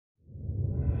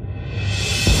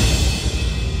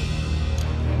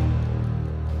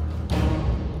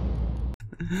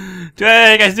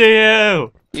Drake, I see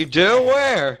you! You do?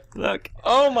 Where? Look.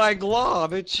 Oh my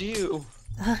glob, it's you.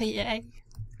 Oh, yay.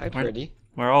 Hi, pretty.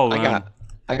 We're all alone.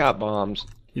 I got bombs.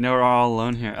 You know we're all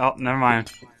alone here. Oh, never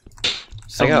mind.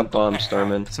 I got bombs,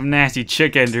 Thurman. Some nasty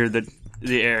chick entered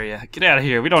the area. Get out of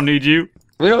here. We don't need you.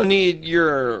 We don't need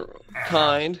your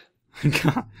kind.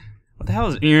 God. What the hell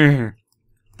is here?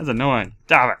 That's annoying.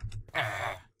 Stop it.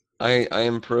 I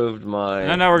improved my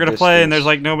I know we're gonna play and there's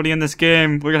like nobody in this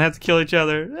game. We're gonna have to kill each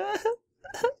other.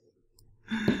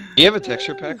 You have a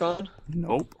texture pack on?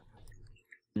 Nope.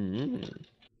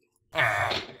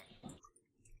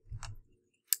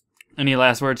 Any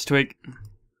last words, Teweak?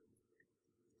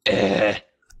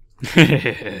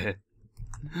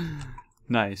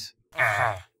 Nice.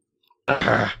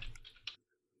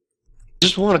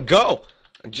 Just want to go.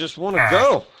 I just want to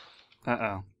go.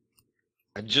 Uh-oh.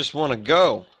 I just want to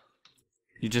go.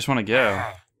 You just want to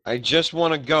go. I just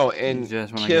want to go and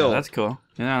kill. That's cool.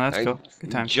 Yeah, that's cool.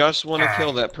 Good time. Just want to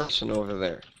kill that person over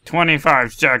there.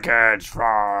 25 seconds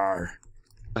for...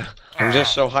 I'm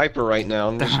just so hyper right now.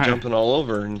 I'm just jumping all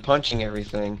over and punching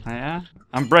everything. Yeah?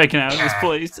 I'm breaking out of this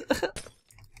place.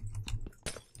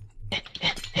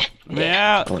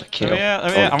 Yeah. I want to kill.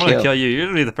 I'm gonna kill you. You're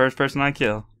gonna be the first person I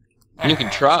kill. You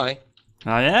can try.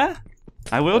 Oh yeah?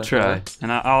 I will try,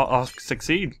 and I'll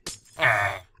succeed.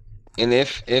 And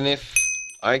if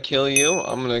I kill you,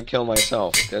 I'm gonna kill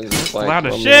myself because it's like loud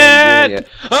as shit.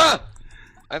 Ah!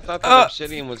 I thought that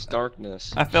obsidian was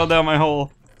darkness. I fell down my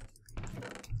hole.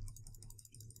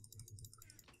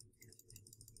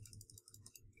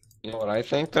 You know what I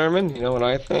think, Thurman? You know what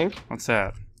I think? What's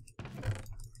that?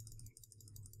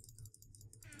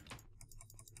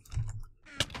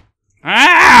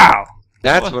 Ow!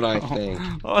 That's what I think.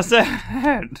 What was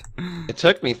that? It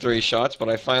took me 3 shots, but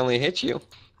I finally hit you.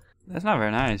 That's not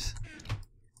very nice.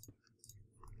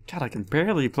 God, I can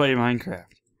barely play Minecraft.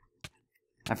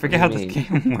 I forget how this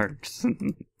game works.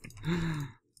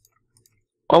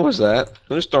 What was that?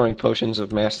 Who's throwing potions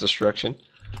of mass destruction?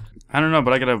 I don't know,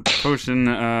 but I got a potion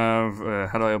of...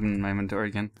 how do I open my inventory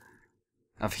again?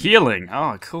 Of healing.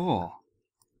 Oh, cool.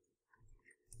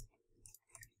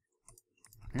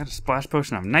 I got a splash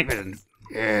potion of night vision.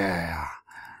 Yeah.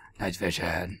 Night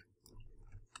vision.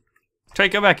 Trey,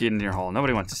 go back into your hole.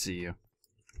 Nobody wants to see you.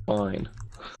 Fine.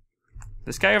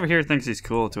 This guy over here thinks he's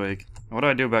cool, Teweak. What do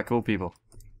I do about cool people?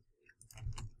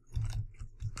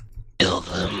 Kill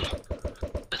them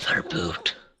with our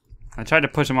boot. I tried to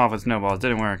push him off with snowballs.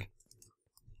 Didn't work.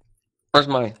 Where's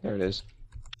my... There it is.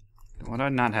 What do I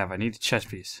not have? I need a chest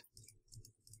piece.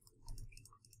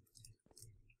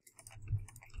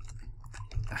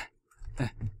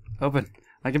 Open.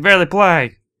 I can barely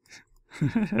play.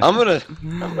 I'm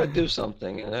gonna do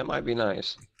something, and that might be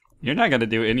nice. You're not gonna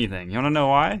do anything. You wanna know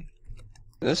why?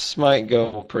 This might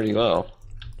go pretty well.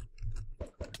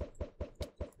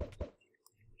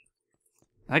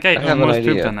 That guy almost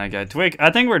pooped on that guy. Teweak,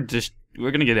 I think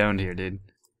we're gonna get owned here, dude.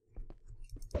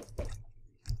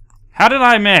 How did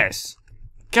I miss?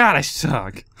 God, I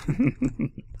suck.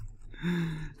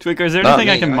 Teweak, is there anything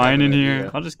I can mine in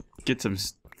here? I'll just get some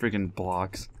freaking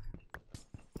blocks.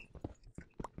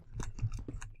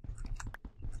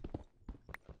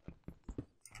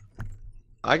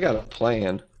 I got a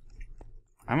plan.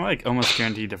 I'm like almost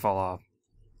guaranteed to fall off.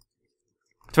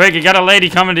 Teweak, you got a lady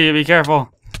coming to you. Be careful.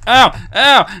 Ow!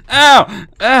 Ow! Ow!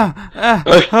 Ow! Ow!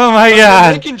 Oh my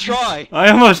God! They can try.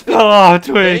 I almost fell off,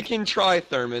 Teweak. They can try,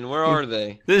 Thurman. Where are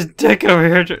they? This dick over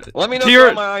here. Let me know if you're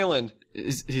on my island.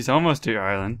 He's almost to your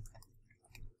island.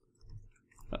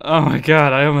 Oh my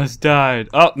God! I almost died.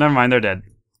 Oh, never mind. They're dead.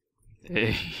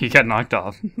 He got knocked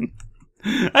off.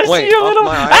 I Wait, see a little.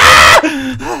 my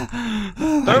Ah!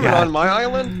 Thurman, on my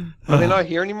island? Are they not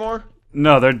here anymore?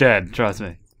 No, they're dead. Trust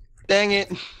me. Dang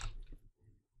it!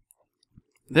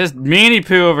 This meanie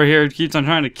poo over here keeps on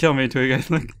trying to kill me. Too,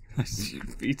 guys. Look, I see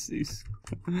feces.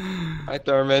 Hi,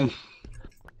 Thurman.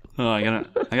 Oh, I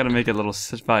gotta make a little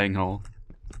spying hole.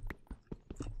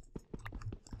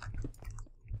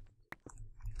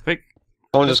 Quick!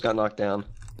 Someone just got knocked down.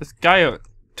 This guy over.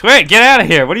 Teweak, get out of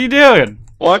here! What are you doing?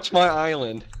 Watch my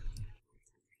island.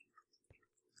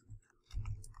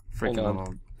 Freaking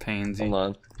little pansy. Hold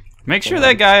on. Make sure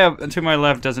that guy up to my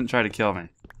left doesn't try to kill me.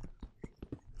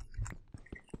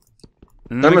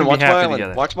 Thurman, watch my island.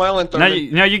 Together. Watch my island,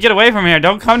 Thurman. No, you get away from here.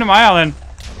 Don't come to my island.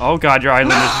 Oh God, your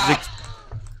island is...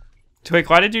 Teweak,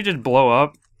 why did you just blow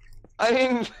up? I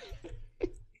didn't...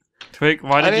 Teweak,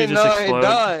 why did you just explode? I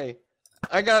die.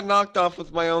 I got knocked off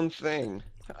with my own thing.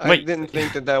 Wait, I didn't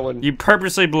think that would... You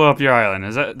purposely blew up your island.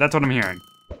 That's what I'm hearing.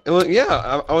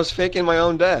 Yeah, I was faking my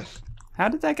own death. How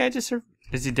did that guy just...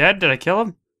 Is he dead? Did I kill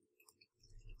him?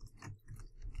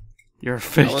 You're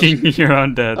faking your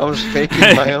own death. I was faking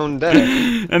my own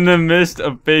death. In the midst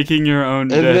of faking your own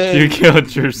death, then- you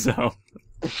killed yourself.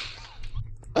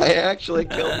 I actually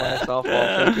killed myself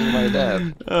while faking my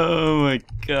death. Oh my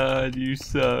god, you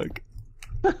suck.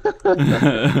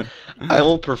 I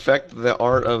will perfect the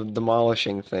art of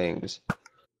demolishing things.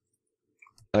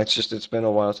 It's been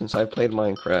a while since I played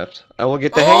Minecraft. I will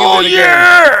get the hang of it again.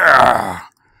 Yeah!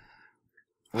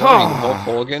 What are you, Hulk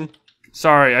Hogan?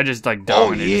 Sorry, I just like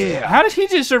dominated. yeah. How did he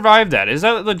just survive that? Is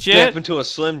that legit? Snap into a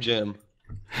Slim Jim.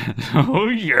 Oh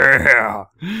yeah.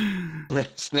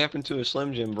 Snap into a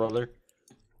Slim Jim, brother.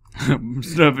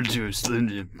 Snap into a Slim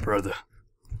Jim, brother.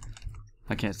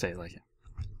 I can't say it like it.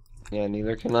 Yeah,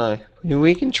 neither can I.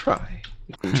 We can try.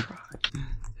 We can try.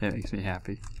 It makes me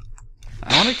happy.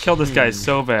 I want to kill this guy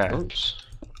so bad. Oops.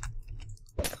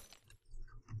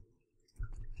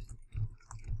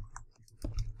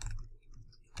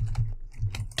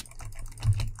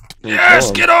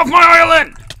 Yes, get off my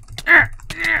island!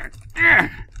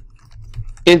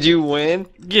 Did you win?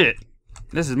 Get it.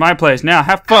 This is my place now.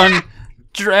 Have fun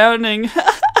drowning.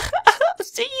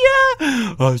 See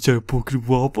ya! Oh, is that a pocket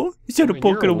wobble? Is that a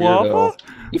pocket You're a wobble? weirdo.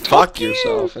 You talk to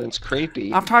yourself, and it's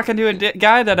creepy. I'm talking to a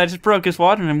guy that I just broke his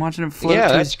water and I'm watching him float Yeah,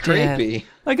 to that's his death. creepy.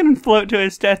 Look at him float to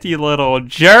his death, you little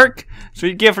jerk! So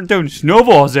you get for throwing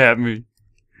snowballs at me.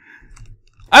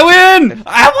 I win!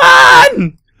 I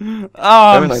won! Oh,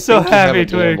 I'm Kevin, I so think you have happy, a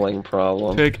Twig. gambling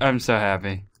problem. Twig, I'm so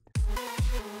happy.